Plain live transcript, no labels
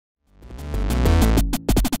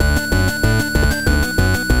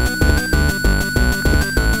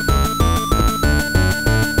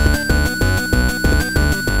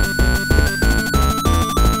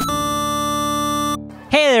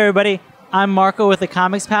everybody. I'm Marco with the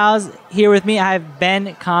Comics Pals. Here with me, I have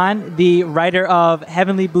Ben Kahn, the writer of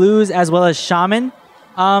Heavenly Blues as well as Shaman.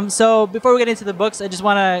 So before we get into the books, I just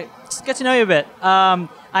want to get to know you a bit.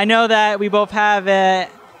 I know that we both have an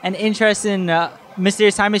interest in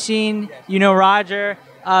Mysterious Time Machine. You know Roger.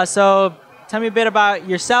 So tell me a bit about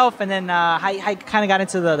yourself, and then how you kind of got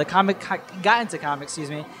into the comics,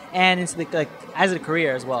 and into the as a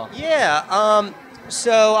career as well. Yeah.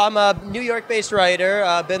 So I'm a New York-based writer.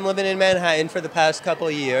 I've been living in Manhattan for the past couple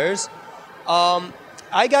of years.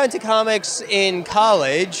 I got into comics in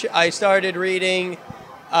college. I started reading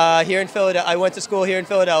here in Philadelphia. I went to school here in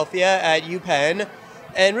Philadelphia at UPenn.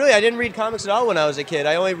 And really, I didn't read comics at all when I was a kid.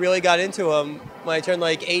 I only really got into them when I turned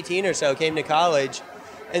like 18 or so, came to college.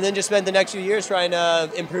 And then just spent the next few years trying to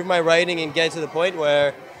improve my writing and get to the point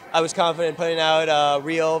where I was confident putting out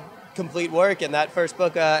real, complete work. And that first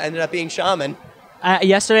book ended up being Shaman.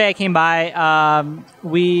 Yesterday I came by.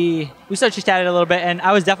 We started chatting a little bit, and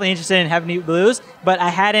I was definitely interested in Heavenly Blues, but I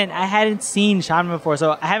hadn't seen Shaman before,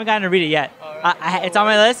 so I haven't gotten to read it yet. Right. It's on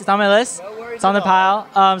my list. It's on my list. No worries. It's on the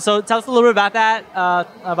pile. So tell us a little bit about that,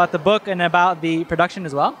 about the book, and about the production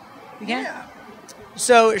as well. Yeah.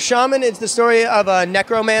 So Shaman is the story of a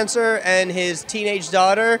necromancer and his teenage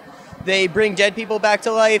daughter. They bring dead people back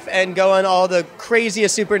to life and go on all the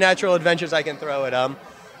craziest supernatural adventures I can throw at them.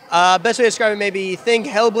 Best way to describe it, maybe think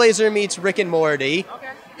Hellblazer meets Rick and Morty.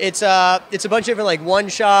 Okay. It's a bunch of different like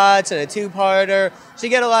one-shots and a two-parter. So you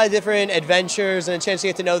get a lot of different adventures and a chance to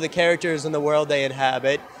get to know the characters and the world they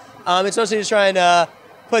inhabit. It's mostly just trying to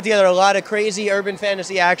put together a lot of crazy urban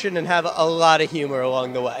fantasy action and have a lot of humor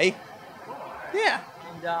along the way. Yeah.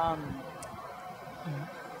 And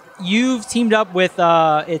you've teamed up with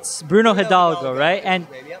it's Bruno Hidalgo, right? And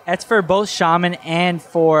that's for both Shaman and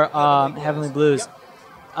for Heavenly Blues. Yep.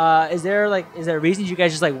 Is there reasons you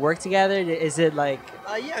guys just like work together? Is it like?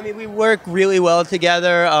 Yeah, I mean, we work really well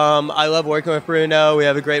together. I love working with Bruno. We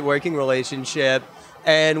have a great working relationship.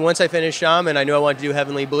 And once I finished Shaman, I knew I wanted to do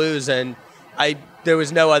Heavenly Blues, and there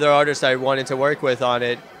was no other artist I wanted to work with on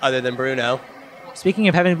it other than Bruno. Speaking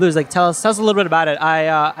of Heavenly Blues, like tell us a little bit about it.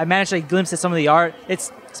 I managed to glimpse at some of the art.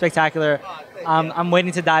 It's spectacular. I'm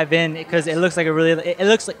waiting to dive in because it looks like it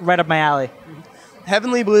looks like right up my alley.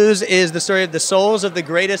 Heavenly Blues is the story of the souls of the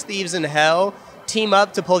greatest thieves in hell team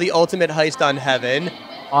up to pull the ultimate heist on heaven.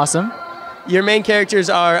 Awesome. Your main characters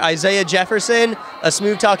are Isaiah Jefferson, a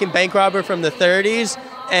smooth-talking bank robber from the 30s,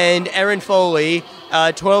 and Erin Foley,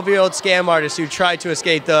 a 12-year-old scam artist who tried to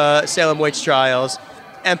escape the Salem witch trials.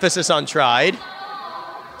 Emphasis on tried.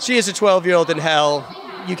 She is a 12-year-old in hell.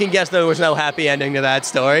 You can guess there was no happy ending to that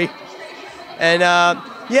story. And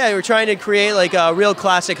yeah, we're trying to create like a real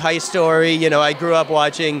classic heist story. You know, I grew up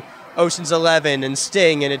watching Ocean's 11 and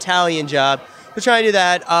Sting and Italian Job. We're trying to do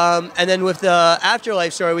that. And then with the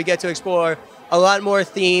Afterlife story, we get to explore a lot more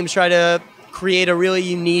themes, try to create a really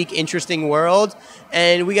unique, interesting world.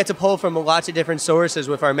 And we get to pull from lots of different sources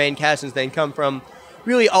with our main cast, since they come from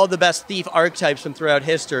really all the best thief archetypes from throughout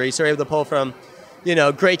history. So we're able to pull from, you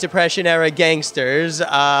know, Great Depression era gangsters, you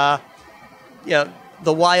know,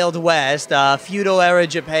 the Wild West, feudal era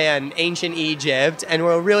Japan, ancient Egypt, and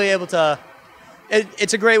we're really able to.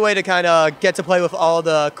 It's a great way to kind of get to play with all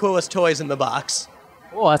the coolest toys in the box.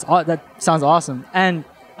 Oh, that sounds awesome. And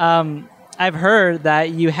I've heard that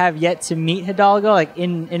you have yet to meet Hidalgo, like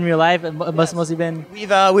in real life. It must have been.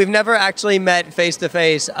 We've never actually met face to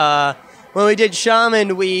face. When we did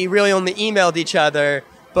Shaman, we really only emailed each other.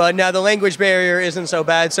 But now the language barrier isn't so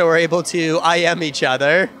bad, so we're able to IM each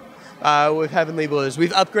other. With Heavenly Blues,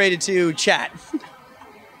 we've upgraded to chat.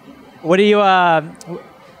 What do you,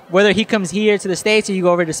 whether he comes here to the States or you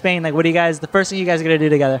go over to Spain, like what do you guys, the first thing you guys are going to do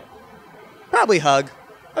together? Probably hug.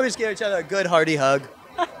 Probably just give each other a good hearty hug.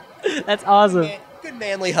 That's awesome. Good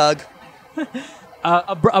manly hug.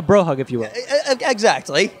 A bro hug, if you will.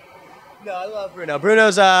 Exactly. No, I love Bruno.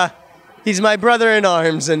 Bruno's, he's my brother in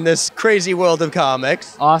arms in this crazy world of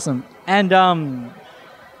comics. Awesome. And,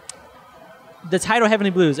 the title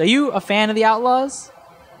Heavenly Blues. Are you a fan of the Outlaws?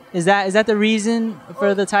 Is that the reason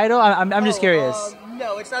for the title? I'm just curious.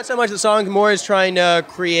 No, it's not so much the song. More is trying to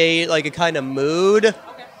create like a kind of mood.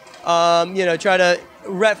 Okay. You know, try to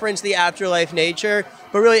reference the afterlife nature.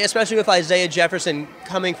 But really, especially with Isaiah Jefferson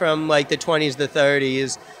coming from like the 20s, the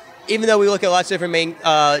 30s, even though we look at lots of different main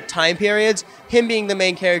time periods, him being the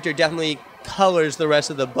main character definitely colors the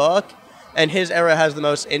rest of the book. And his era has the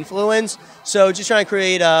most influence. So just trying to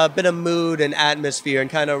create a bit of mood and atmosphere and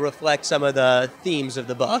kind of reflect some of the themes of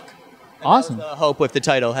the book. And awesome. That was the hope with the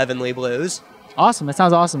title, Heavenly Blues. Awesome. That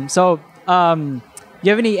sounds awesome. So you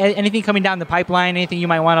have anything coming down the pipeline, anything you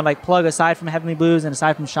might want to like plug aside from Heavenly Blues and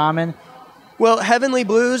aside from Shaman? Well, Heavenly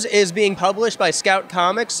Blues is being published by Scout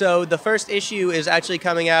Comics, so the first issue is actually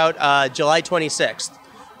coming out July 26th.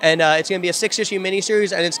 And it's going to be a 6-issue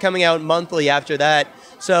miniseries, and it's coming out monthly after that.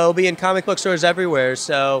 So it'll be in comic book stores everywhere.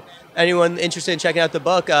 So anyone interested in checking out the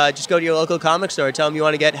book, just go to your local comic store. Tell them you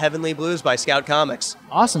want to get Heavenly Blues by Scout Comics.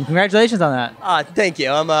 Awesome. Congratulations on that. Thank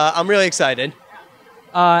you. I'm really excited.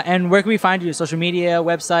 And where can we find you? Social media,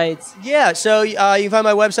 websites? Yeah, so you can find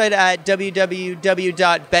my website at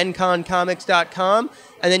www.benkahncomics.com.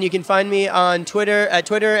 And then you can find me on Twitter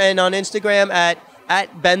and on Instagram at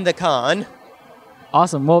 @BenTheKahn.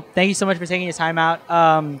 Awesome. Well, thank you so much for taking your time out.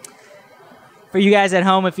 For you guys at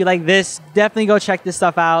home, if you like this, definitely go check this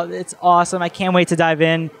stuff out. It's awesome. I can't wait to dive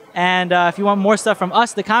in. And if you want more stuff from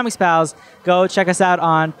us, the Comics Pals, go check us out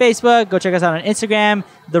on Facebook. Go check us out on Instagram.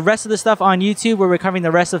 The rest of the stuff on YouTube, where we're covering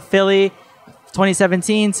the rest of Philly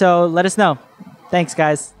 2017. So let us know. Thanks,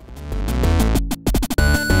 guys.